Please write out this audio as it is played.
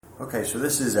Okay, so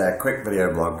this is a quick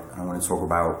video blog. I want to talk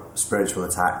about spiritual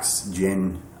attacks,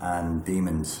 jinn and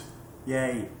demons.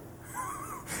 Yay!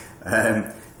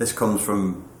 This comes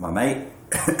from my mate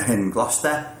in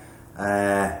Gloucester,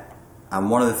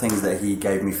 and one of the things that he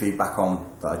gave me feedback on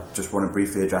that I just want to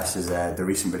briefly address is the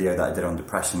recent video that I did on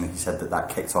depression. He said that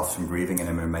kicked off some grieving in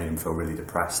him and made him feel really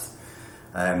depressed.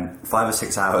 5 or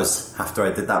 6 hours after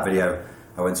I did that video,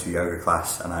 I went to a yoga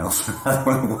class and I also had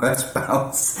one of the worst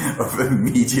bouts of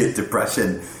immediate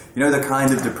depression. You know the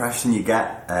kind of depression you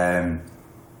get?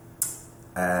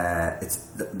 It's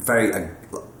very...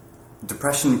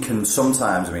 depression can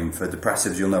sometimes, for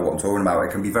depressives you'll know what I'm talking about,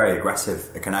 it can be very aggressive.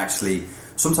 It can actually...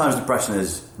 Sometimes depression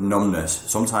is numbness,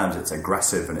 sometimes it's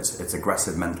aggressive, and it's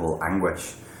aggressive mental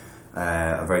anguish,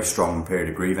 a very strong period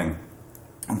of grieving.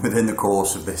 And within the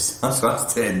course of this, I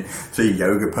was in 3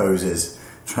 yoga poses,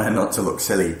 trying not to look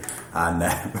silly, and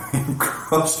being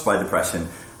crushed by depression,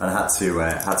 and I had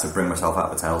to bring myself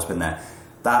out of the tailspin there.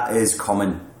 That is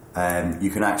common. You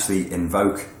can actually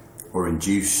invoke or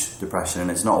induce depression,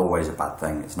 and it's not always a bad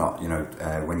thing. It's not,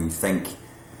 when you think,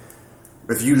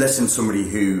 if you listen to somebody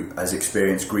who has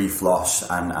experienced grief, loss,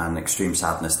 and extreme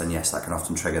sadness, then yes, that can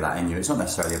often trigger that in you. It's not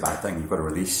necessarily a bad thing. You've got to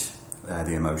release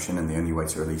the emotion, and the only way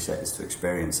to release it is to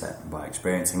experience it. By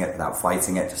experiencing it without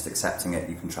fighting it, just accepting it,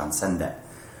 you can transcend it.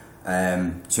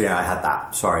 So yeah, I had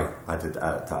that. Sorry, I did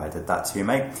that to you,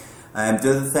 mate. The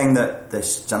other thing that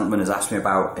this gentleman has asked me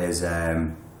about is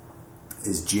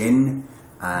jinn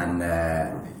and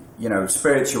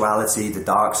spirituality, the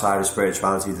dark side of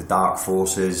spirituality, the dark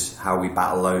forces, how we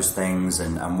battle those things,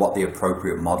 and what the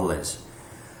appropriate model is.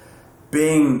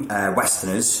 Being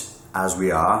Westerners, as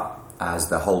we are, as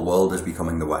the whole world is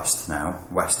becoming the West now,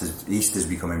 East is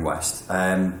becoming West,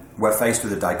 we're faced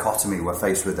with a dichotomy, we're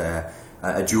faced with a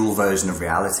dual version of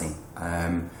reality,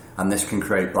 and this can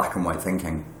create black and white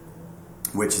thinking,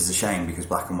 which is a shame, because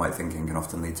black and white thinking can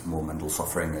often lead to more mental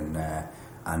suffering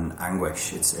and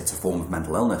anguish. It's a form of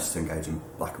mental illness to engage in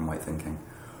black and white thinking.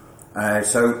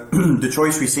 So the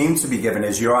choice we seem to be given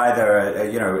is you're either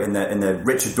in the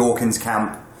Richard Dawkins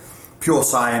camp, pure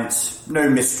science, no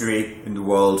mystery in the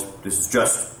world, this is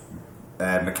just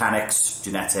mechanics,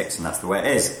 genetics, and that's the way it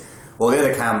is. Well, the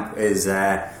other camp is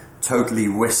totally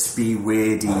wispy,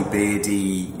 weirdy,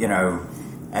 beardy,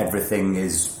 everything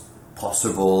is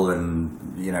possible,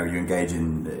 and you engage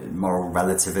in moral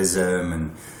relativism,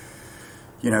 and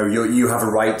you have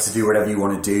a right to do whatever you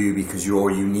want to do because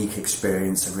your unique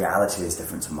experience of reality is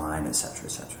different to mine, etc.,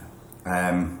 etc.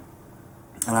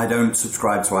 And I don't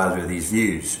subscribe to either of these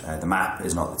views. The map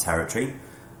is not the territory.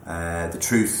 The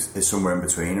truth is somewhere in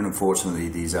between, and unfortunately,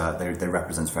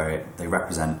 they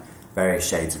represent various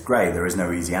shades of grey. There is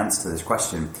no easy answer to this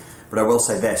question. But I will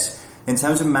say this: in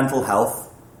terms of mental health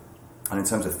and in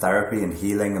terms of therapy and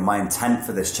healing, and my intent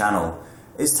for this channel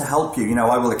is to help you.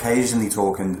 I will occasionally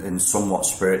talk in somewhat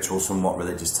spiritual, somewhat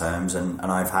religious terms, and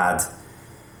I've had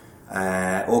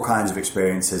all kinds of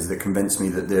experiences that convince me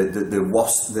that the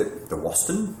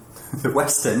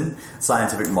Western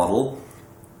scientific model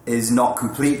is not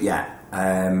complete yet.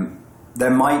 There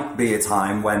might be a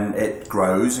time when it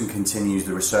grows and continues,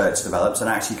 the research develops, and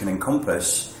actually can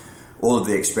encompass all of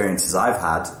the experiences I've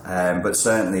had, but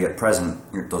certainly at present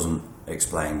it doesn't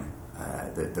explain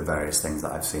the various things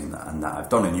that I've seen and that I've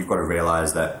done. And you've got to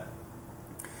realise that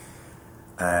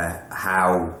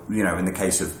how, in the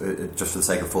case of, just for the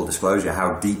sake of full disclosure,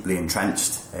 how deeply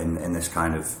entrenched in this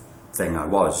kind of thing I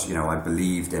was. I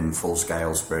believed in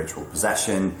full-scale spiritual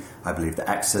possession, I believed that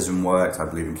exorcism worked, I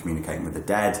believed in communicating with the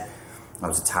dead. I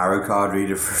was a tarot card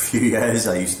reader for a few years.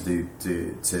 I used to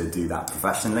do that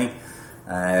professionally,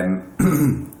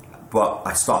 but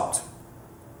I stopped.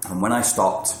 And when I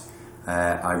stopped,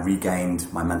 I regained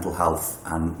my mental health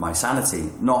and my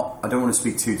sanity. I don't want to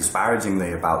speak too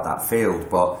disparagingly about that field,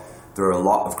 but there are a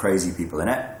lot of crazy people in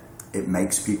it. It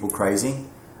makes people crazy,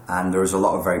 and there is a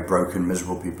lot of very broken,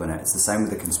 miserable people in it. It's the same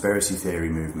with the conspiracy theory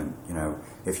movement.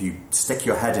 If you stick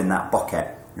your head in that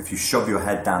bucket, if you shove your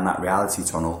head down that reality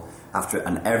tunnel,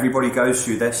 and everybody goes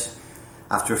through this,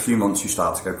 after a few months you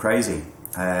start to go crazy.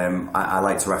 I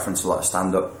like to reference a lot of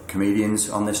stand-up comedians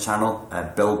on this channel.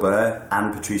 Bill Burr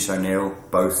and Patrice O'Neill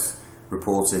both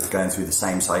reported going through the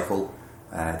same cycle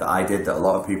that I did, that a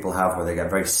lot of people have, where they get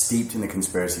very steeped in the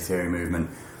conspiracy theory movement,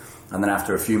 and then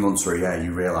after a few months or a year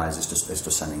you realise it's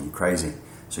just sending you crazy,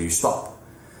 so you stop.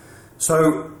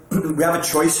 So we have a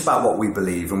choice about what we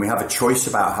believe, and we have a choice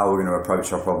about how we're going to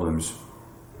approach our problems.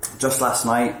 Just last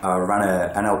night I ran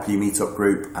an NLP meetup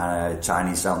group, and a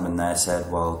Chinese gentleman there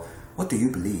said, well, what do you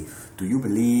believe? Do you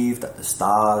believe that the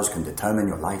stars can determine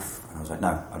your life? And I was like,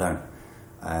 no, I don't.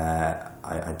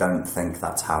 I don't think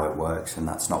that's how it works, and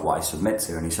that's not what I submit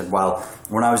to. And he said, well,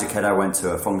 when I was a kid, I went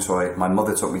to a feng shui. My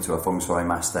mother took me to a feng shui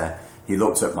master. He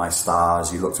looked at my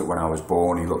stars. He looked at when I was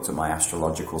born. He looked at my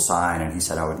astrological sign, and he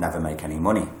said I would never make any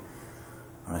money.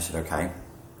 And I said, okay.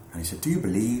 And he said, do you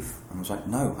believe? And I was like,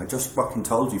 no, I just fucking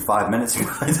told you 5 minutes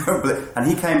ago I don't believe. And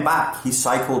he came back. He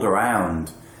cycled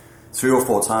around 3 or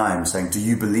 4 times saying, do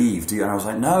you believe? Do you? And I was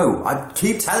like, no, I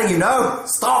keep telling you no,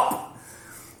 stop.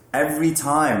 Every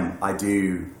time I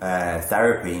do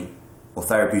therapy or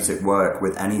therapeutic work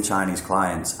with any Chinese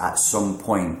clients, at some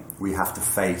point we have to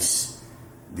face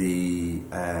the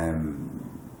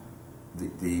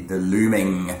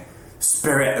looming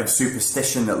spirit of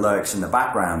superstition that lurks in the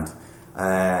background.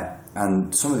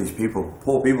 And some of these people,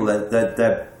 poor people,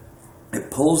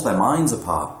 it pulls their minds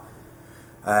apart.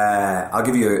 I'll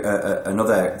give you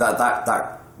another.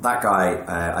 That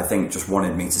guy, I think, just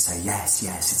wanted me to say, yes,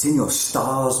 it's in your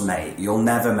stars, mate. You'll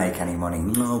never make any money.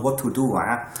 No, what to do,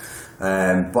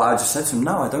 but I just said to him,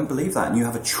 no, I don't believe that. And you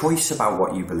have a choice about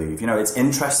what you believe. You know, it's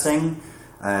interesting.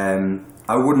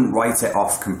 I wouldn't write it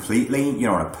off completely, you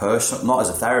know, on a personal, not as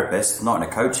a therapist, not in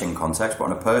a coaching context, but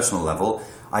on a personal level.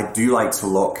 I do like to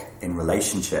look in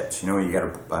relationships. You know, when you get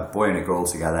a boy and a girl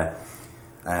together,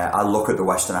 I look at the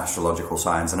Western astrological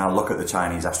signs and I look at the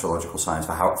Chinese astrological signs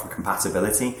for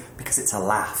compatibility, because it's a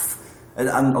laugh.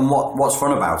 And what's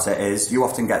fun about it is you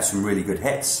often get some really good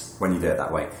hits when you do it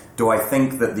that way. Do I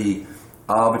think that the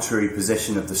arbitrary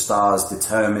position of the stars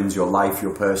determines your life,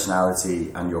 your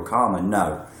personality, and your karma?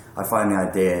 No. I find the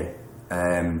idea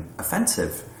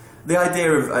offensive. The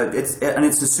idea of it's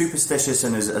as superstitious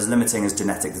and as limiting as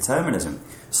genetic determinism.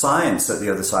 Science, at the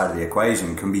other side of the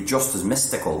equation, can be just as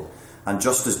mystical and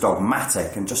just as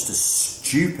dogmatic and just as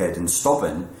stupid and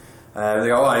stubborn. They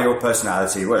go, oh, your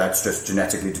personality, well, that's just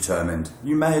genetically determined.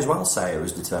 You may as well say it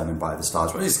was determined by the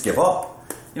stars. Well, just give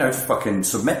up. You know, just fucking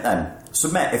submit then.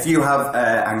 Submit. If you have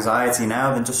anxiety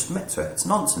now, then just submit to it. It's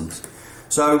nonsense.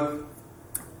 So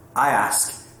I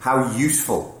ask, how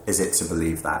useful is it to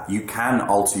believe that? You can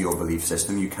alter your belief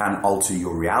system, you can alter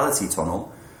your reality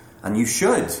tunnel, and you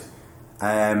should.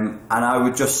 And I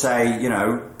would just say, you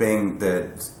know, being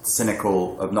the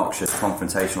cynical, obnoxious,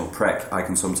 confrontational prick I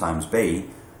can sometimes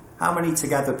be, how many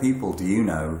together people do you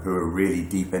know who are really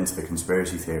deep into the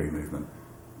conspiracy theory movement?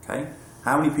 Okay?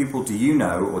 How many people do you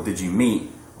know, or did you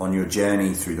meet on your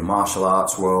journey through the martial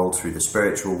arts world, through the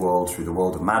spiritual world, through the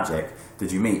world of magic,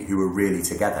 did you meet who were really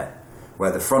together?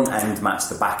 Where the front end matched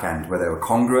the back end, where they were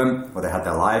congruent, where they had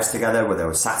their lives together, where they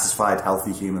were satisfied,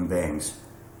 healthy human beings?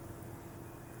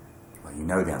 Well, you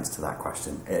know the answer to that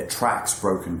question. It attracts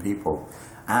broken people,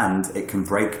 and it can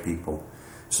break people.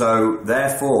 So,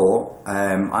 therefore,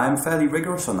 I am fairly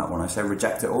rigorous on that one. I say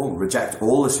reject it all. Reject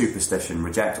all the superstition.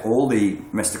 Reject all the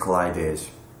mystical ideas.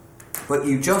 But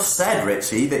you just said,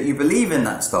 Richie, that you believe in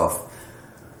that stuff.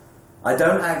 I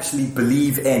don't actually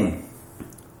believe in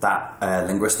that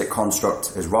linguistic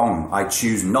construct is wrong. I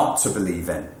choose not to believe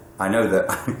in. I know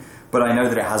that, but I know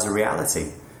that it has a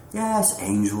reality. Yes,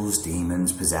 angels,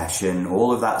 demons, possession,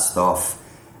 all of that stuff.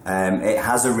 It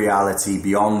has a reality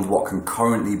beyond what can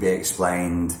currently be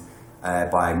explained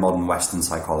by modern Western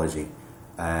psychology.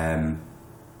 Modern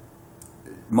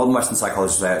Western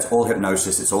psychology says it's all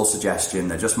hypnosis, it's all suggestion,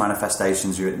 they're just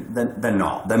manifestations. They're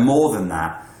not. They're more than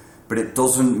that. But it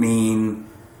doesn't mean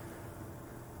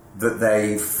that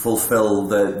they fulfill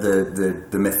the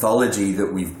mythology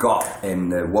that we've got in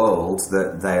the world,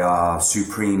 that they are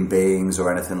supreme beings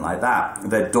or anything like that.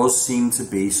 There does seem to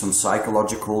be some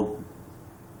psychological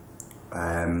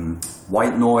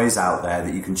white noise out there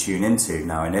that you can tune into.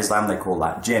 Now, in Islam, they call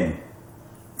that jinn.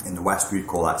 In the West, we'd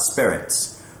call that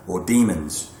spirits or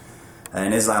demons.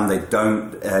 In Islam, they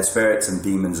don't. Spirits and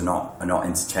demons are not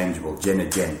interchangeable. Jinn are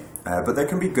jinn, but there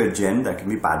can be good jinn, there can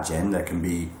be bad jinn, there can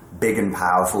be big and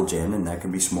powerful jinn, and there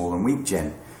can be small and weak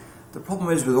jinn. The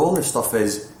problem is with all this stuff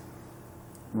is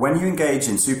when you engage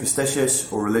in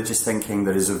superstitious or religious thinking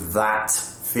that is of that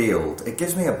field, it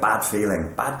gives me a bad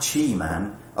feeling, bad chi,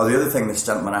 man. Oh, the other thing this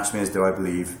gentleman asked me is, do I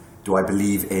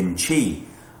believe in chi?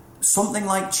 Something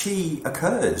like chi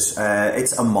occurs.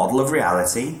 It's a model of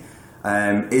reality.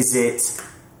 Is it,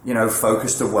 you know,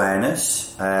 focused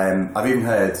awareness? I've even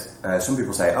heard some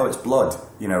people say, oh, it's blood.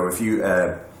 You know, if you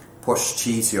push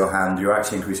chi to your hand, you're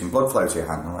actually increasing blood flow to your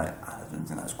hand. I'm like, I don't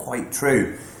think that's quite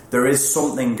true. There is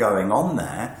something going on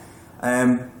there,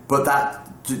 but that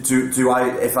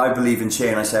if I believe in chi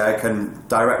and I say I can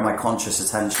direct my conscious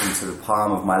attention to the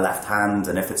palm of my left hand,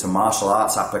 and if it's a martial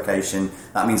arts application,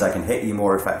 that means I can hit you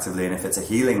more effectively, and if it's a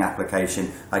healing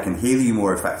application, I can heal you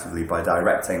more effectively by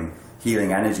directing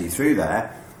healing energy through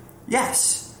there.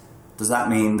 Yes. Does that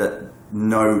mean that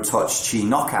no touch chi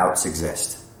knockouts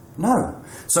exist? No.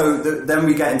 So then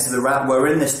we get into we're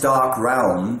in this dark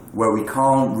realm where we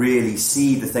can't really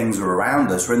see the things that are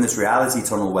around us. We're in this reality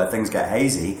tunnel where things get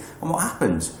hazy. And what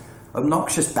happens?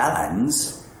 Obnoxious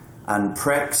bellends and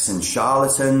pricks and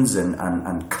charlatans and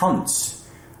cunts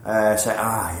say,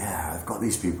 yeah, I've got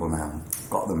these people now. I've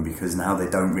got them because now they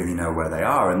don't really know where they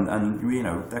are. And you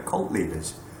know, they're cult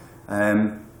leaders.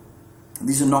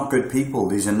 These are not good people.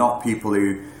 These are not people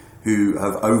who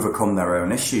have overcome their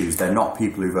own issues. They're not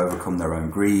people who've overcome their own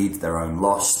greed, their own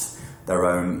lust, their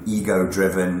own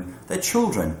ego-driven. They're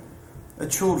children. They're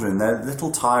children. They're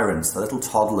little tyrants. They're little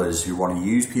toddlers who want to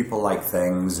use people like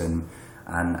things and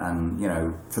you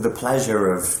know, for the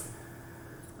pleasure of,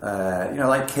 you know,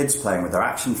 like kids playing with their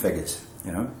action figures.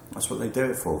 You know, that's what they do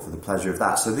it for the pleasure of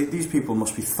that. So these people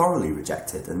must be thoroughly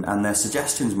rejected, and their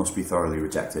suggestions must be thoroughly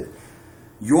rejected.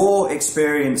 Your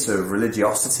experience of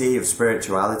religiosity, of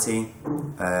spirituality,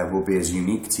 will be as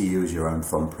unique to you as your own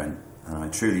thumbprint. And I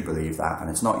truly believe that. And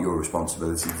it's not your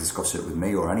responsibility to discuss it with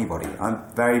me or anybody. I'm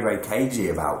very, very cagey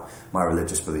about my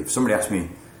religious beliefs. Somebody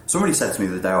said to me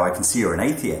the other day, I can see you're an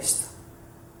atheist.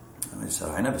 And I said,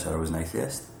 I never said I was an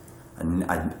atheist. And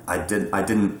I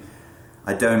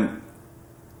don't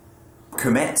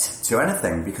commit to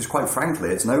anything because, quite frankly,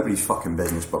 it's nobody's fucking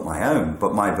business but my own.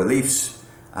 But my beliefs...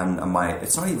 And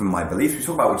it's not even my beliefs. We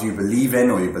talk about what you believe in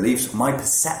or your beliefs. My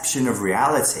perception of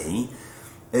reality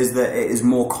is that it is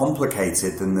more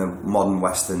complicated than the modern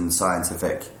Western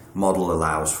scientific model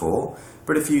allows for.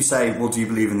 But if you say, well, do you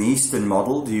believe in the Eastern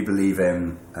model? Do you believe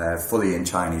in fully in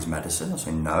Chinese medicine? I'll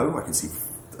say no. I can see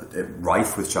it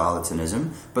rife with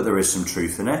charlatanism, but there is some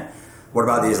truth in it. What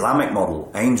about the Islamic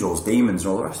model? Angels, demons,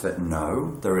 and all the rest of it?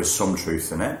 No, there is some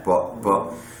truth in it,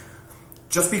 but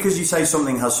just because you say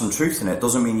something has some truth in it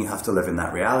doesn't mean you have to live in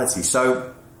that reality.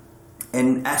 So,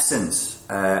 in essence,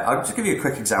 I'll just give you a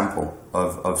quick example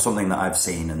of something that I've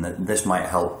seen, and that this might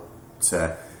help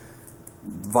to,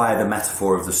 via the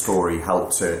metaphor of the story,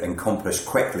 help to encompass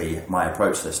quickly my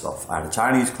approach to this stuff. I had a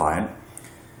Chinese client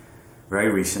very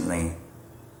recently.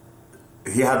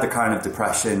 He had the kind of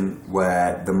depression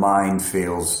where the mind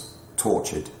feels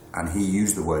tortured. And he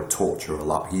used the word torture a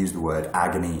lot. He used the word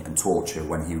agony and torture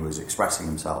when he was expressing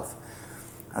himself.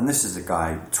 And this is a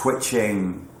guy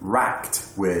twitching, racked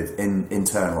with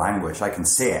internal anguish. I can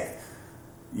see it.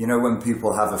 You know when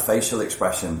people have a facial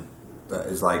expression that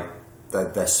is like,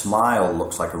 their smile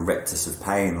looks like a rictus of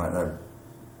pain, like they're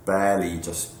barely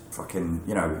just fucking,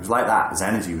 you know, it was like that. His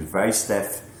energy was very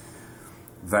stiff,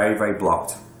 very, very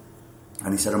blocked.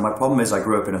 And he said, my problem is I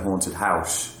grew up in a haunted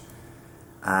house.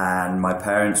 And my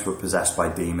parents were possessed by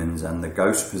demons, and the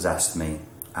ghost possessed me,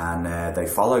 and they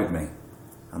followed me.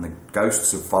 And the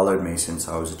ghosts have followed me since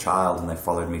I was a child, and they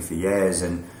followed me for years.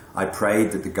 And I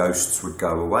prayed that the ghosts would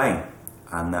go away,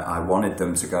 and that I wanted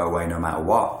them to go away no matter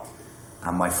what.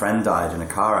 And my friend died in a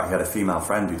car. He had a female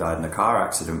friend who died in a car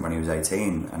accident when he was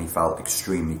 18, and he felt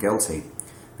extremely guilty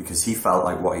because he felt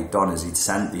like what he'd done is he'd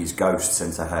sent these ghosts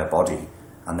into her body,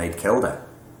 and they'd killed her.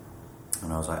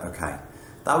 And I was like, okay.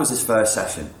 That was his first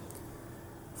session.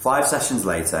 5 sessions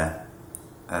later,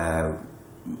 a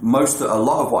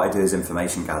lot of what I do is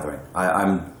information gathering.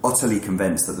 I'm utterly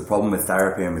convinced that the problem with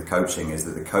therapy and with coaching is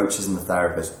that the coaches and the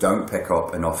therapists don't pick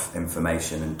up enough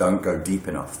information and don't go deep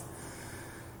enough.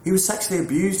 He was sexually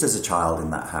abused as a child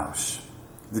in that house.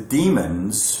 The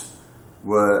demons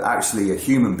were actually a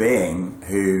human being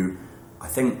who, I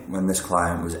think when this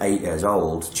client was 8 years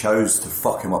old, chose to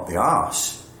fuck him up the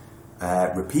arse.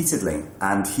 Repeatedly,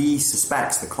 and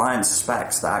the client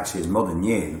suspects that actually his mother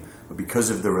knew, but because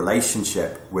of the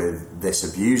relationship with this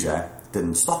abuser,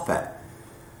 didn't stop it.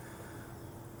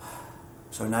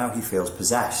 So now he feels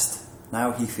possessed.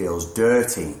 Now he feels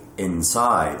dirty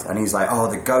inside, and he's like,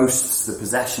 oh, the ghosts, the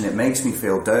possession, it makes me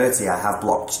feel dirty. I have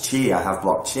blocked chi.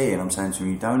 And I'm saying to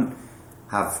him, you don't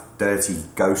have dirty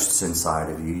ghosts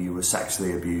inside of you. You were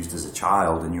sexually abused as a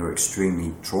child, and you're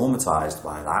extremely traumatized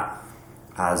by that,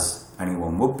 as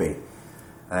anyone would be.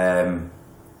 The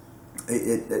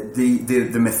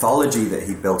mythology that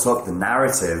he built up, the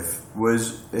narrative,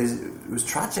 was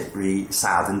tragically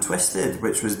sad and twisted,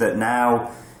 which was that now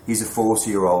he's a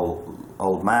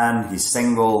 40-year-old man, he's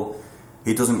single,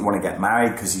 he doesn't want to get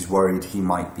married because he's worried he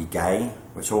might be gay,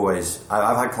 which always,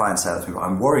 I've had clients say that to me,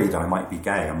 I'm worried I might be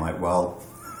gay. I'm like, well,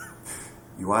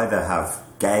 you either have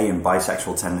gay and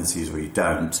bisexual tendencies or you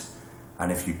don't,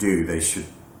 and if you do, they should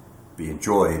be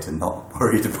enjoyed and not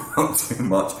worried about too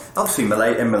much. Obviously,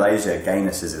 in Malaysia,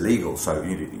 gayness is illegal, so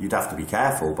you'd have to be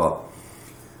careful, but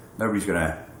nobody's going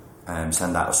to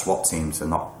send out a SWAT team to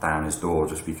knock down his door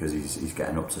just because he's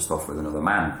getting up to stuff with another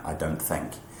man, I don't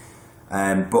think.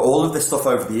 But all of this stuff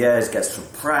over the years gets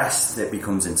suppressed, it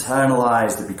becomes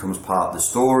internalized, it becomes part of the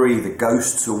story, the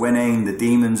ghosts are winning, the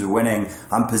demons are winning,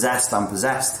 I'm possessed.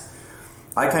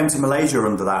 I came to Malaysia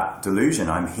under that delusion.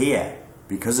 I'm here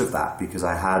because of that, because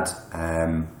I had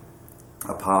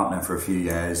a partner for a few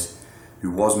years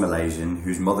who was Malaysian,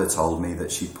 whose mother told me that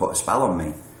she'd put a spell on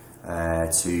me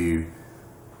to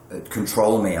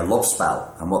control me, a love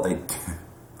spell. And what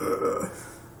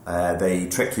they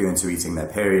trick you into eating their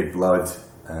period blood.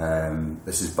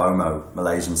 This is Bomo,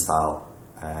 Malaysian style,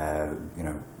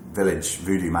 village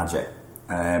voodoo magic,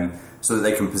 so that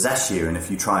they can possess you. And if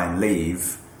you try and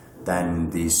leave, then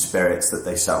these spirits that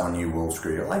they set on you will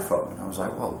screw your life up. And I was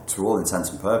like, well, to all intents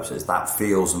and purposes, that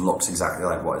feels and looks exactly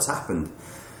like what has happened.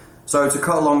 So to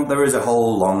cut along, there is a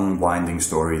whole long winding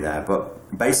story there,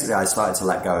 but basically I started to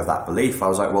let go of that belief. I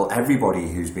was like, well,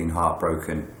 everybody who's been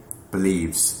heartbroken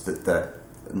believes that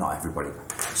not everybody,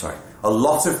 sorry. A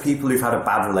lot of people who've had a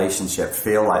bad relationship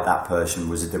feel like that person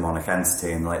was a demonic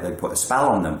entity and like they put a spell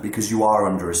on them, because you are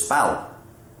under a spell.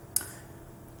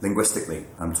 Linguistically,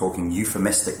 I'm talking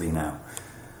euphemistically now.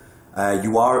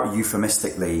 You are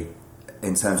euphemistically,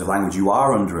 in terms of language, you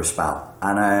are under a spell.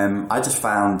 And I just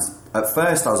found, at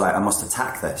first I was like, I must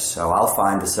attack this. So I'll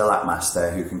find a Silat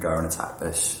master who can go and attack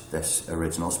this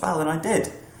original spell. And I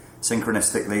did.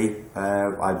 Synchronistically,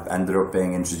 I ended up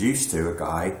being introduced to a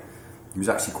guy who was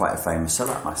actually quite a famous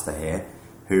Silat master here,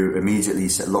 who immediately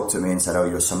looked at me and said, oh,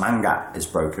 your samangat is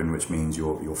broken, which means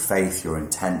your faith, your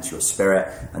intent, your spirit,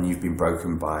 and you've been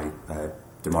broken by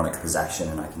demonic possession,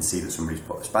 and I can see that somebody's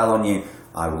put a spell on you.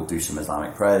 I will do some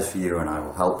Islamic prayers for you, and I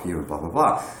will help you, and blah, blah,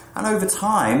 blah. And over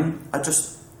time,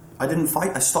 I didn't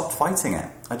fight. I stopped fighting it.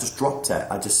 I just dropped it.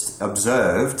 I just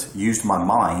observed, used my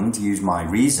mind, used my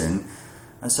reason,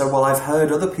 and said, well, I've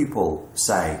heard other people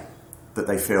say that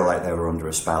they feel like they were under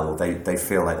a spell, or they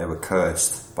feel like they were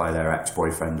cursed by their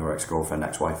ex-boyfriend or ex-girlfriend,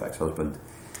 ex-wife, ex-husband.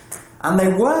 And they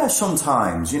were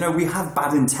sometimes. We have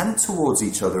bad intent towards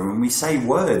each other, and we say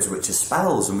words which are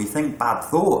spells, and we think bad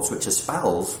thoughts which are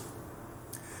spells.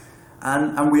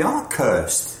 And we are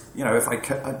cursed.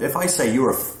 If I say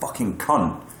you're a fucking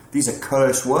cunt, these are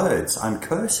curse words. I'm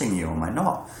cursing you, am I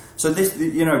not? So this,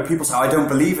 people say, I don't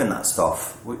believe in that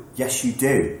stuff. Well, yes, you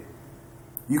do.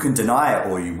 You can deny it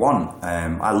all you want.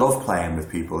 I love playing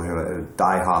with people who are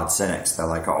die-hard cynics. They're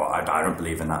like, oh, I don't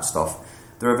believe in that stuff.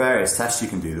 There are various tests you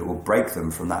can do that will break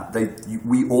them from that.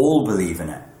 We all believe in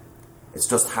it. It's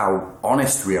just how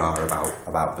honest we are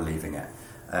about believing it.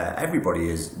 Everybody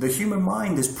is. The human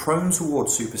mind is prone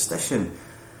towards superstition.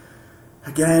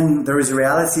 Again, there is a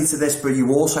reality to this, but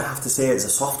you also have to see it as a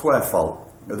software fault.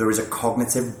 There is a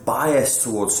cognitive bias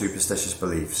towards superstitious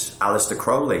beliefs. Aleister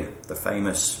Crowley, the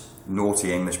famous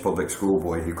naughty English public school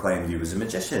boy who claimed he was a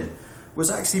magician,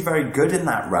 was actually very good in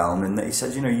that realm, in that he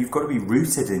said, you've got to be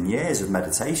rooted in years of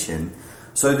meditation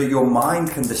so that your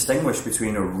mind can distinguish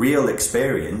between a real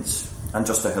experience and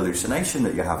just a hallucination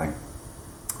that you're having.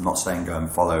 I'm not saying go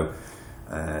and follow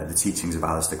the teachings of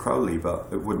Aleister Crowley, but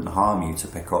it wouldn't harm you to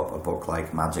pick up a book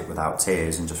like Magic Without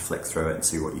Tears and just flick through it and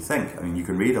see what you think. I mean, you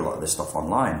can read a lot of this stuff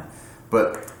online.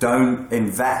 But don't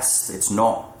invest. It's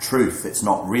not truth. It's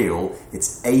not real.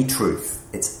 It's a truth.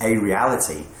 It's a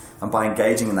reality. And by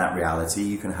engaging in that reality,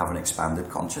 you can have an expanded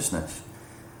consciousness.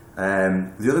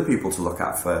 The other people to look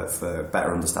at for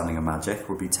better understanding of magic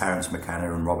would be Terence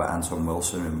McKenna and Robert Anton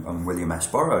Wilson and William S.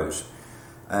 Burroughs.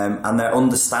 And their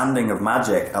understanding of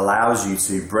magic allows you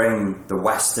to bring the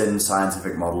Western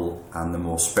scientific model and the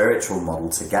more spiritual model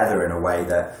together in a way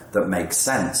that makes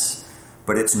sense.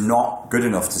 But it's not good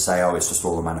enough to say, oh, it's just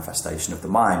all a manifestation of the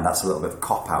mind. That's a little bit of a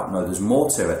cop-out. No, there's more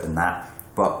to it than that.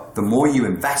 But the more you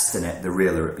invest in it, the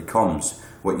realer it becomes.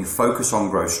 What you focus on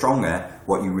grows stronger.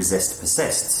 What you resist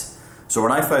persists. So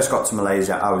when I first got to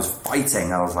Malaysia, I was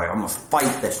fighting. I was like, I'm going to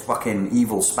fight this fucking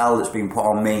evil spell that's been put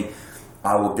on me.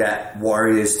 I will get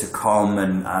warriors to come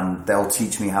and they'll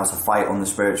teach me how to fight on the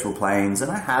spiritual planes.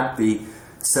 And I had the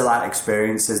Silat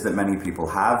experiences that many people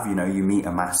have. You meet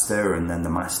a master and then the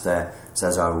master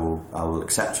says, I will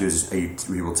accept you,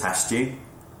 we will test you.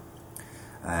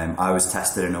 I was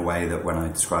tested in a way that when I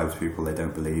describe to people, they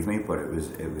don't believe me, but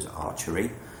it was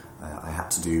archery. I had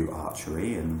to do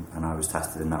archery and I was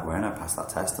tested in that way, and I passed that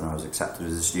test and I was accepted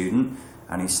as a student.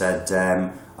 And he said,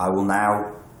 I will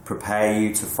now prepare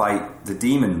you to fight the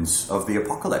demons of the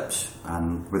apocalypse,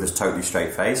 and with a totally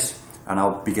straight face, and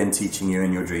I'll begin teaching you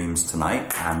in your dreams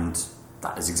tonight. And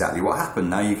that is exactly what happened.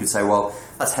 Now you could say, well,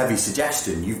 that's heavy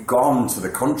suggestion. You've gone to the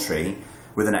country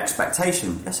with an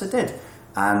expectation. Yes, I did.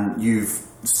 and you've,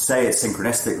 say it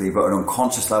synchronistically, but at an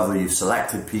unconscious level, you've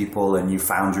selected people and you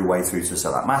found your way through to a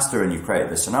select master and you've created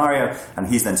this scenario, and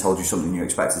he's then told you something you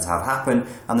expected to have happen,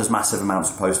 and there's massive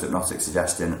amounts of post-hypnotic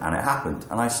suggestion, and it happened.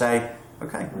 And I say,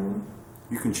 okay,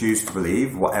 you can choose to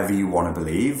believe whatever you want to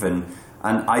believe, and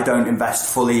I don't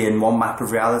invest fully in one map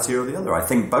of reality or the other. I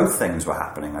think both things were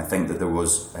happening. I think that there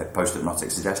was post-hypnotic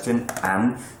suggestion,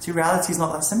 and see, reality is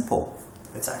not that simple.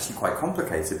 It's actually quite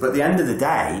complicated. But at the end of the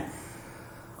day,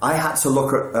 I had to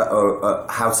look at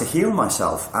how to heal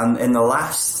myself. And in the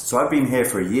last, so I've been here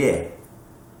for a year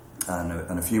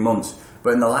and a few months,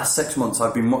 but in the last 6 months,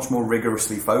 I've been much more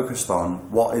rigorously focused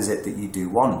on what is it that you do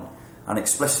want. And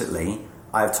explicitly,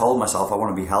 I've told myself I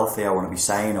want to be healthy, I want to be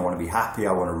sane, I want to be happy,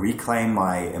 I want to reclaim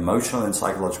my emotional and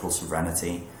psychological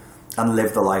sovereignty and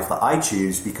live the life that I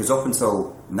choose, because up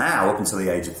until now, up until the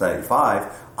age of 35,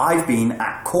 I've been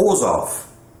at cause of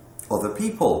other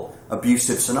people,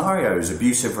 abusive scenarios,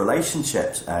 abusive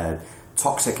relationships,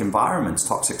 toxic environments,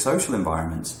 toxic social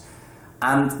environments.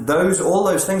 And all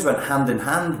those things went hand in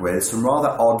hand with some rather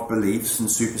odd beliefs and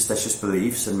superstitious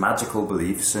beliefs and magical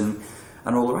beliefs and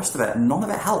all the rest of it. And none of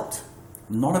it helped.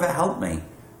 None of it helped me.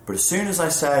 But as soon as I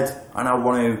said, I now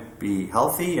want to be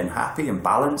healthy and happy and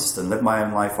balanced and live my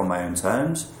own life on my own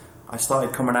terms, I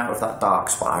started coming out of that dark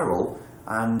spiral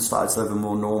and started to live a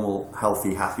more normal,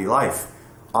 healthy, happy life.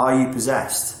 Are you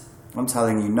possessed? I'm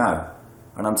telling you no.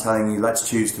 And I'm telling you, let's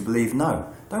choose to believe no.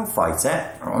 Don't fight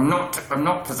it. Oh, I'm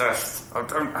not possessed. I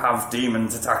don't have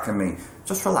demons attacking me.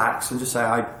 Just relax and just say,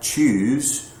 I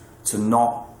choose to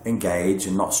not engage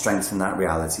and not strengthen that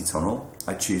reality tunnel.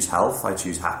 I choose health. I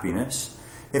choose happiness.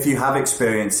 If you have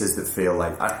experiences that feel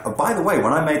like... by the way,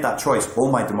 when I made that choice,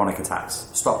 all my demonic attacks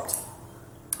stopped.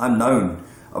 I'm known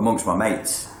amongst my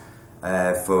mates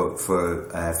for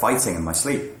fighting in my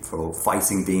sleep, for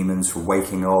fighting demons, for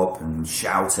waking up and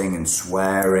shouting and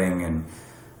swearing, and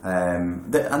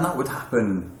that would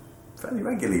happen fairly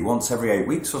regularly, once every 8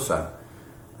 weeks or so.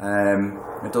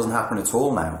 It doesn't happen at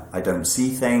all now. I don't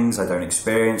see things, I don't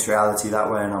experience reality that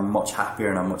way, and I'm much happier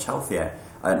and I'm much healthier.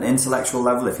 At an intellectual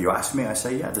level, if you ask me, I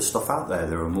say, yeah, there's stuff out there.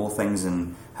 There are more things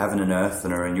in heaven and earth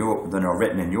than are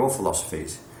written in your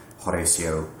philosophies,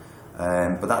 Horatio.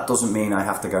 But that doesn't mean I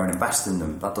have to go and invest in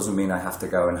them. That doesn't mean I have to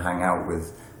go and hang out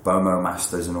with BOMO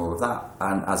masters and all of that.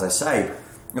 And as I say,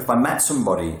 if I met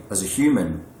somebody as a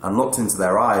human and looked into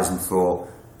their eyes and thought,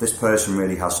 this person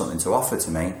really has something to offer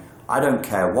to me, I don't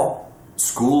care what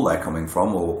school they're coming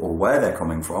from or where they're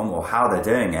coming from or how they're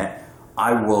doing it,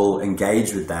 I will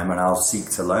engage with them and I'll seek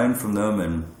to learn from them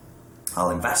and I'll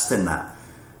invest in that.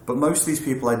 But most of these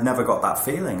people, I'd never got that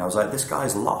feeling. I was like, this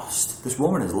guy's lost. This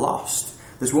woman is lost.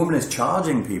 This woman is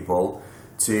charging people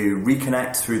to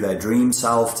reconnect through their dream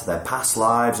self to their past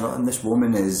lives, and this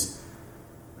woman is,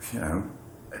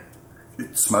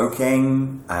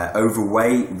 smoking,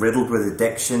 overweight, riddled with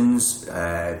addictions,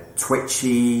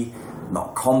 twitchy,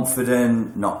 not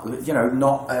confident, not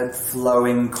a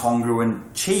flowing,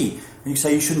 congruent chi. And you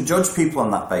say you shouldn't judge people on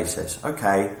that basis.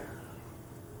 Okay.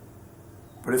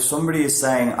 But if somebody is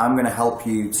saying, I'm going to help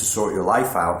you to sort your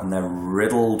life out, and they're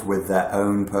riddled with their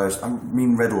own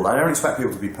riddled. I don't expect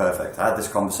people to be perfect. I had this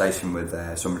conversation with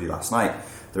somebody last night.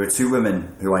 There are 2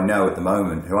 women who I know at the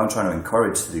moment who I'm trying to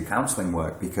encourage to do counselling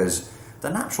work because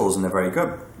they're naturals and they're very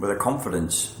good, but their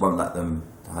confidence won't let them,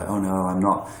 like, oh no, I'm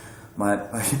not.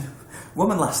 My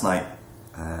woman last night,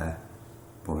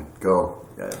 girl,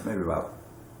 maybe about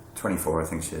 24, I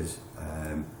think she is,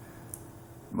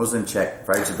 Muslim chick,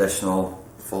 very traditional,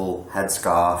 full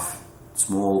headscarf,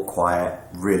 small, quiet,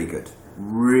 really good,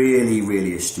 really,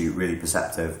 really astute, really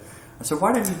perceptive. I said,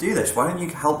 why don't you do this? Why don't you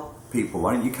help people?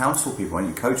 Why don't you counsel people? Why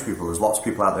don't you coach people? There's lots of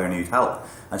people out there who need help.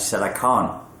 And she said, I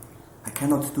can't. I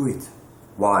cannot do it.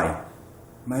 Why?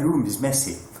 My room is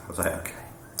messy. I was like,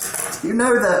 okay. You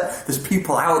know that there's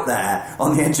people out there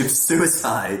on the edge of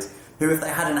suicide who, if they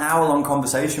had an hour-long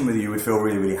conversation with you, would feel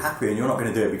really, really happy, and you're not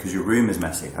going to do it because your room is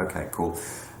messy. Okay, cool.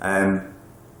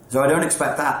 So I don't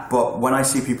expect that, but when I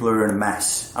see people who are in a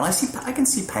mess, and I can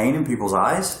see pain in people's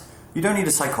eyes. You don't need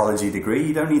a psychology degree,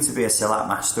 you don't need to be a Silat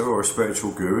master or a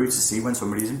spiritual guru to see when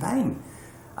somebody's in pain.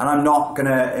 And I'm not going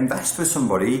to invest with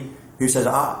somebody who says,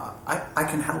 I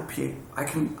can help you, I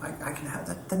can help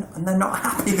them, and they're not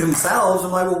happy themselves.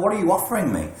 I'm like, well, what are you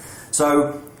offering me?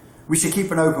 So we should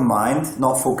keep an open mind,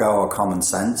 not forego our common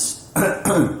sense.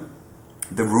 The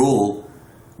rule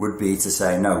would be to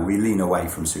say, no, we lean away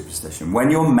from superstition.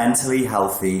 When you're mentally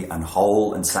healthy and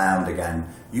whole and sound again,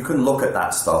 you can look at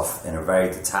that stuff in a very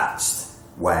detached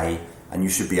way, and you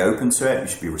should be open to it, you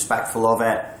should be respectful of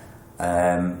it.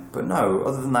 But no,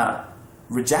 other than that,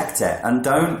 reject it and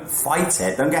don't fight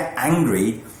it. Don't get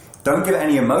angry Don't give it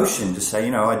any emotion. Just say,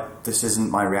 this isn't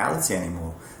my reality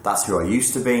anymore. That's who I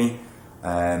used to be.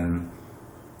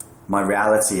 My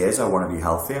reality is I want to be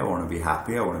healthy, I want to be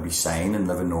happy, I want to be sane and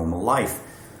live a normal life.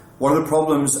 One of the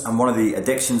problems and one of the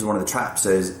addictions, one of the traps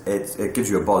is it gives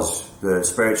you a buzz. The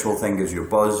spiritual thing gives you a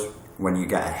buzz when you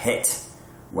get a hit,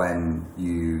 when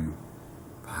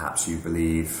perhaps you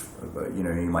believe,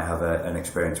 you might have an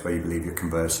experience where you believe you're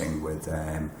conversing with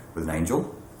an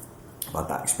angel about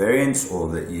that experience, or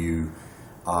that you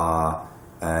are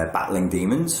battling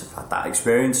demons, had that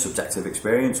experience, subjective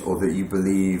experience, or that you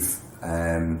believe.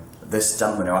 This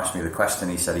gentleman who asked me the question,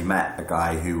 he said he met a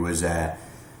guy who was a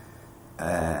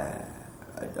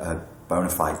bona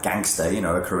fide gangster,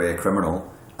 a career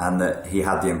criminal, and that he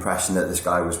had the impression that this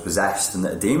guy was possessed and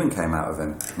that a demon came out of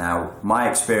him. Now, my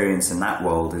experience in that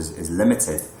world is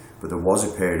limited, but there was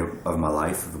a period of my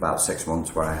life of about 6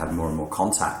 months where I had more and more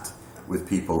contact with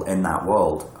people in that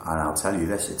world, and I'll tell you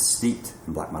this, it's steeped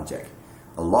in black magic.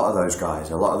 A lot of those guys,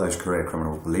 a lot of those career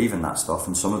criminals believe in that stuff,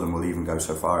 and some of them will even go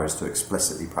so far as to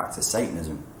explicitly practice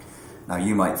Satanism. Now,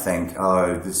 you might think,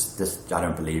 this I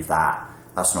don't believe that.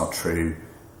 That's not true.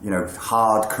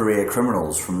 Hard career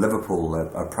criminals from Liverpool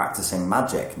are practicing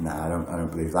magic. No, I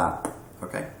don't believe that.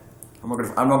 Okay,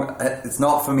 it's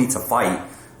not for me to fight.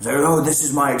 Say, this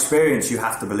is my experience. You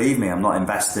have to believe me. I'm not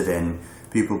invested in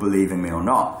people believing me or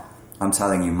not. I'm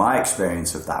telling you, my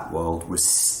experience of that world was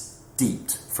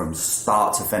steeped from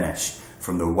start to finish,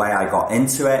 from the way I got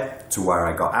into it to where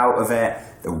I got out of it,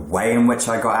 the way in which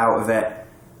I got out of it.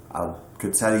 I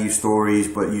could tell you stories,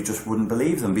 but you just wouldn't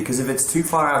believe them, because if it's too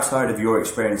far outside of your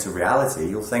experience of reality,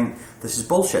 you'll think this is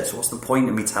bullshit. So what's the point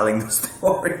of me telling the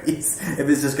stories if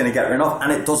it's just going to get written off?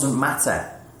 And it doesn't matter.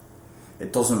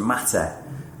 It doesn't matter.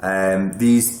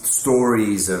 These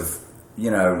stories of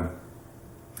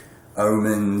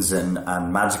omens and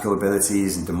magical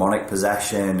abilities and demonic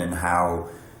possession, and how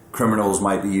criminals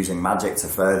might be using magic to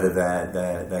further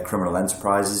their criminal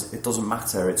enterprises, it doesn't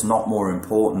matter. It's not more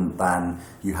important than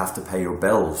you have to pay your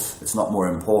bills. It's not more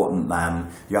important than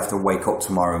you have to wake up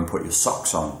tomorrow and put your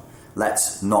socks on.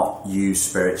 Let's not use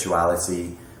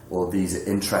spirituality or these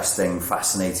interesting,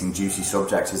 fascinating, juicy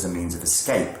subjects as a means of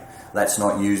escape. Let's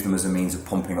not use them as a means of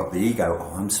pumping up the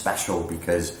ego. I'm special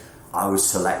because I was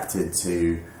selected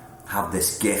to have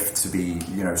this gift to be,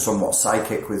 somewhat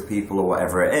psychic with people, or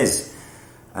whatever it is.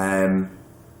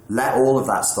 Let all of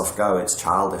that stuff go. It's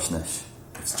childishness.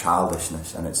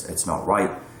 And it's not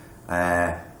right.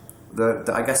 I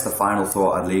guess the final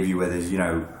thought I'd leave you with is,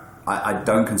 I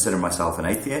don't consider myself an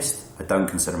atheist. I don't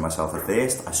consider myself a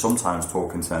theist. I sometimes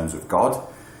talk in terms of God.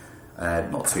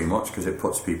 Not too much, because it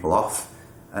puts people off.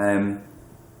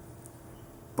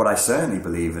 But I certainly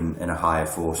believe in a higher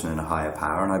force and in a higher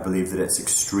power, and I believe that it's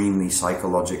extremely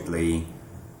psychologically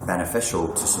beneficial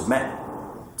to submit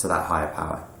to that higher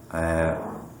power.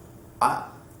 I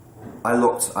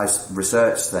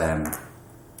researched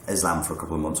Islam for a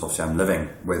couple of months. Obviously, I'm living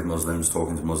with Muslims,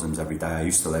 talking to Muslims every day. I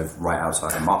used to live right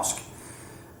outside a mosque.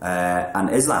 And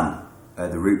Islam,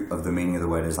 the root of the meaning of the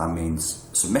word Islam means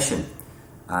submission.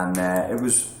 And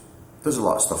there's a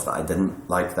lot of stuff that I didn't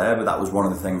like there, but that was one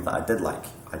of the things that I did like.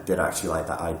 I did actually like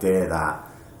that idea that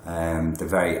the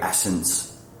very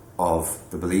essence of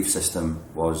the belief system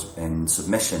was in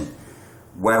submission.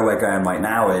 Where we're going right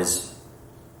now is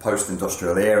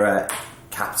post-industrial era,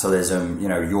 capitalism,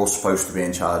 you're supposed to be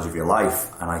in charge of your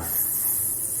life, and I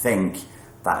think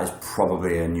that is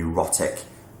probably a neurotically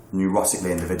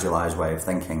individualized way of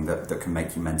thinking that can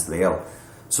make you mentally ill.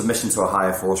 Submission to a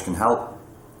higher force can help.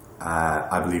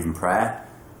 I believe in prayer,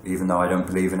 even though I don't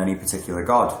believe in any particular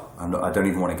God. I don't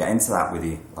even want to get into that with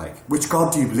you. Like, which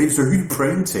God do you believe? So who are you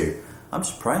praying to? I'm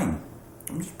just praying.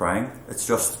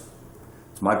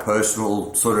 It's my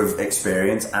personal sort of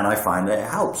experience, and I find that it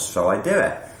helps, so I do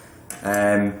it.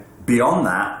 Beyond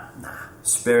that,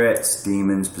 spirits,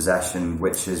 demons, possession,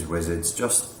 witches, wizards,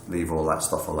 just leave all that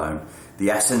stuff alone.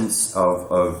 The essence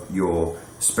of your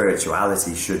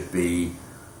spirituality should be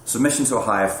submission to a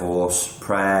higher force,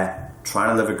 prayer,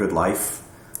 trying to live a good life,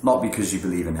 not because you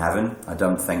believe in heaven. I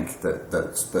don't think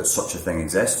that such a thing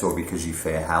exists, or because you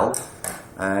fear hell,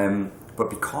 but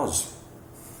because.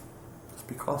 Just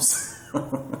because.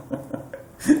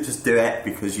 Just do it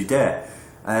because you do it.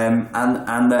 And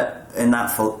that in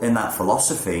that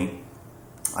philosophy,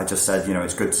 I just said,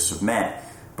 it's good to submit,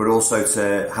 but also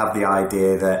to have the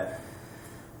idea that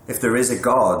if there is a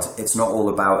God, it's not all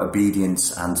about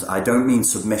obedience. And I don't mean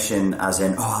submission as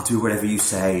in, I'll do whatever you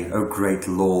say, oh great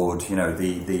Lord,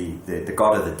 the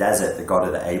God of the desert, the God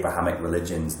of the Abrahamic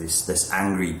religions, this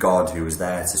angry God who was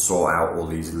there to sort out all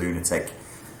these lunatic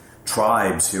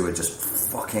tribes who are just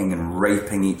fucking and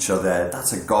raping each other.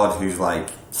 That's a God who's like,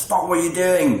 stop what you're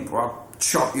doing, or I'll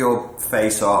chop your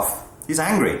face off. He's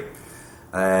angry.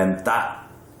 That,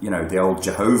 the old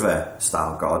Jehovah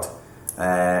style God,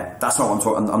 that's not what I'm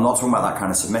talking. I'm not talking about that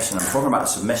kind of submission. I'm talking about a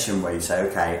submission where you say,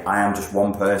 okay, I am just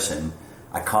one person.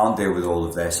 I can't deal with all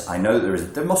of this. I know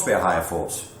there must be a higher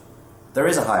force. There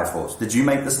is a higher force. Did you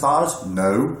make the stars?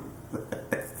 No.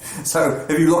 So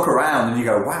if you look around and you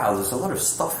go, wow, there's a lot of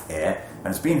stuff here, and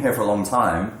it's been here for a long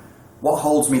time, what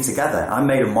holds me together? I'm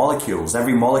made of molecules.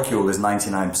 Every molecule is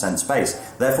 99% space.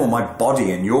 Therefore, my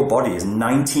body and your body is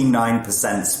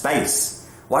 99% space.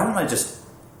 Why don't I just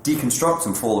deconstruct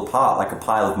and fall apart like a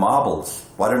pile of marbles?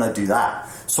 Why don't I do that?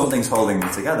 Something's holding me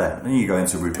together. Then you go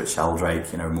into Rupert Sheldrake,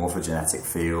 morphogenetic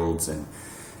fields, and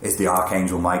is the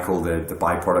Archangel Michael the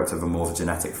byproduct of a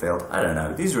morphogenetic field? I don't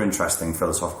know. These are interesting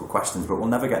philosophical questions, but we'll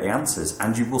never get the answers.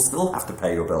 And you will still have to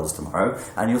pay your bills tomorrow,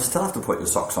 and you'll still have to put your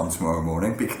socks on tomorrow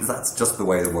morning, because that's just the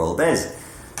way the world is.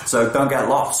 So don't get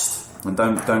lost, and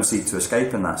don't seek to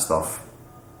escape in that stuff.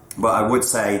 But I would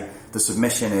say the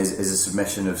submission is a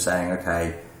submission of saying,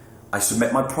 okay, I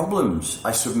submit my problems,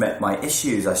 I submit my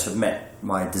issues, I submit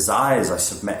my desires, I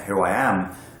submit who I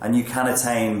am, and you can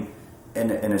attain in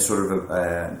a sort of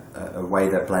a way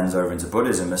that blends over into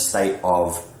Buddhism, a state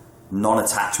of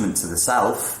non-attachment to the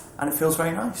self, and it feels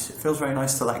very nice. It feels very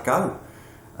nice to let go,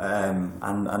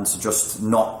 and to just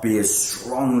not be as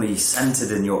strongly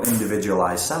centered in your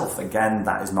individualized self. Again,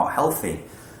 that is not healthy.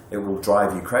 It will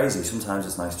drive you crazy. Sometimes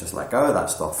it's nice just to let go of that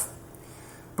stuff.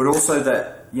 But also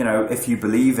that, if you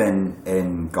believe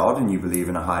in God and you believe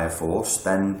in a higher force,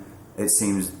 then it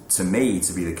seems to me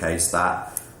to be the case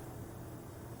that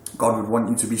God would want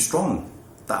you to be strong.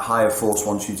 That higher force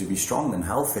wants you to be strong and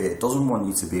healthy. It doesn't want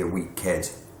you to be a weak kid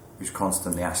who's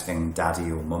constantly asking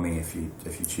daddy or mummy, if you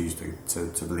choose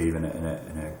to believe in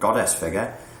a goddess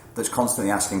figure, that's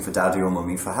constantly asking for daddy or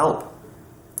mummy for help.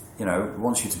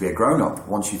 Wants you to be a grown-up,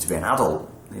 wants you to be an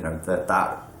adult.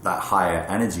 That higher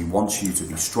energy wants you to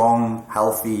be strong,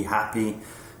 healthy, happy.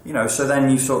 So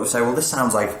then you sort of say, well, this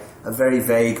sounds like a very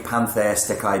vague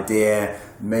pantheistic idea,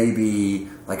 maybe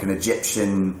like an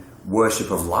Egyptian worship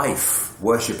of life,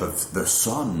 worship of the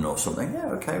sun or something.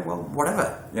 Yeah, okay, well,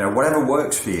 whatever. Whatever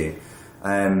works for you.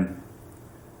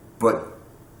 But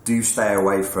do stay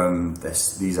away from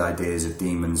these ideas of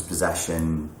demons,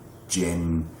 possession,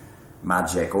 jinn,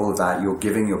 magic, all of that. You're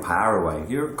giving your power away.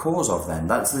 You're a cause of them.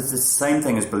 That's the same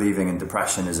thing as believing in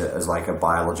depression as like a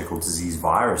biological disease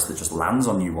virus that just lands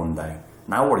on you one day.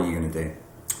 Now what are you going to do?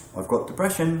 I've got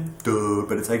depression. Duh,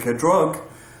 better take a drug.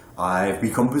 I've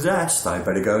become possessed. I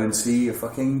better go and see a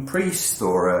fucking priest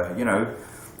or a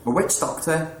witch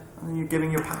doctor. And you're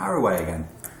giving your power away again.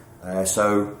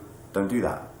 So don't do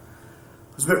that.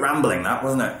 It was a bit rambling, that,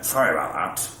 wasn't it? Sorry about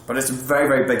that. But it's a very,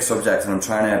 very big subject, and I'm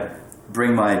trying to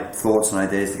bring my thoughts and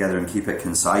ideas together and keep it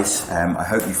concise. I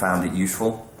hope you found it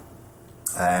useful.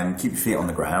 Keep your feet on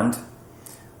the ground.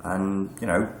 And,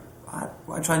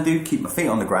 what I try and do, keep my feet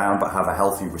on the ground, but have a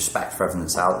healthy respect for everything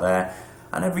that's out there.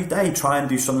 And every day try and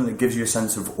do something that gives you a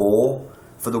sense of awe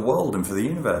for the world and for the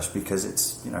universe, because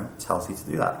it's healthy to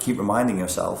do that. Keep reminding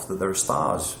yourself that there are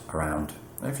stars around.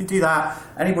 And if you do that,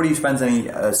 anybody who spends any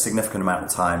significant amount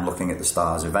of time looking at the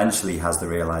stars eventually has the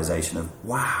realization of,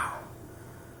 wow,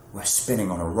 we're spinning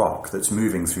on a rock that's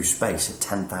moving through space at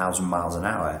 10,000 miles an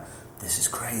hour. This is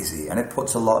crazy. And it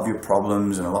puts a lot of your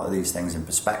problems and a lot of these things in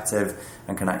perspective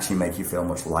and can actually make you feel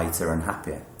much lighter and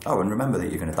happier. Oh, and remember that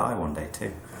you're going to die one day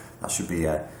too. That should be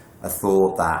a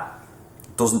thought that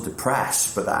doesn't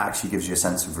depress, but that actually gives you a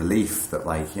sense of relief that,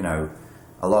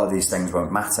 a lot of these things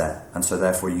won't matter. And so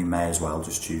therefore you may as well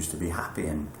just choose to be happy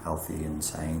and healthy and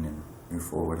sane and move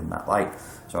forward in that light.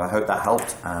 So I hope that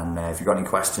helped. And if you've got any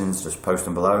questions, just post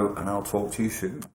them below and I'll talk to you soon.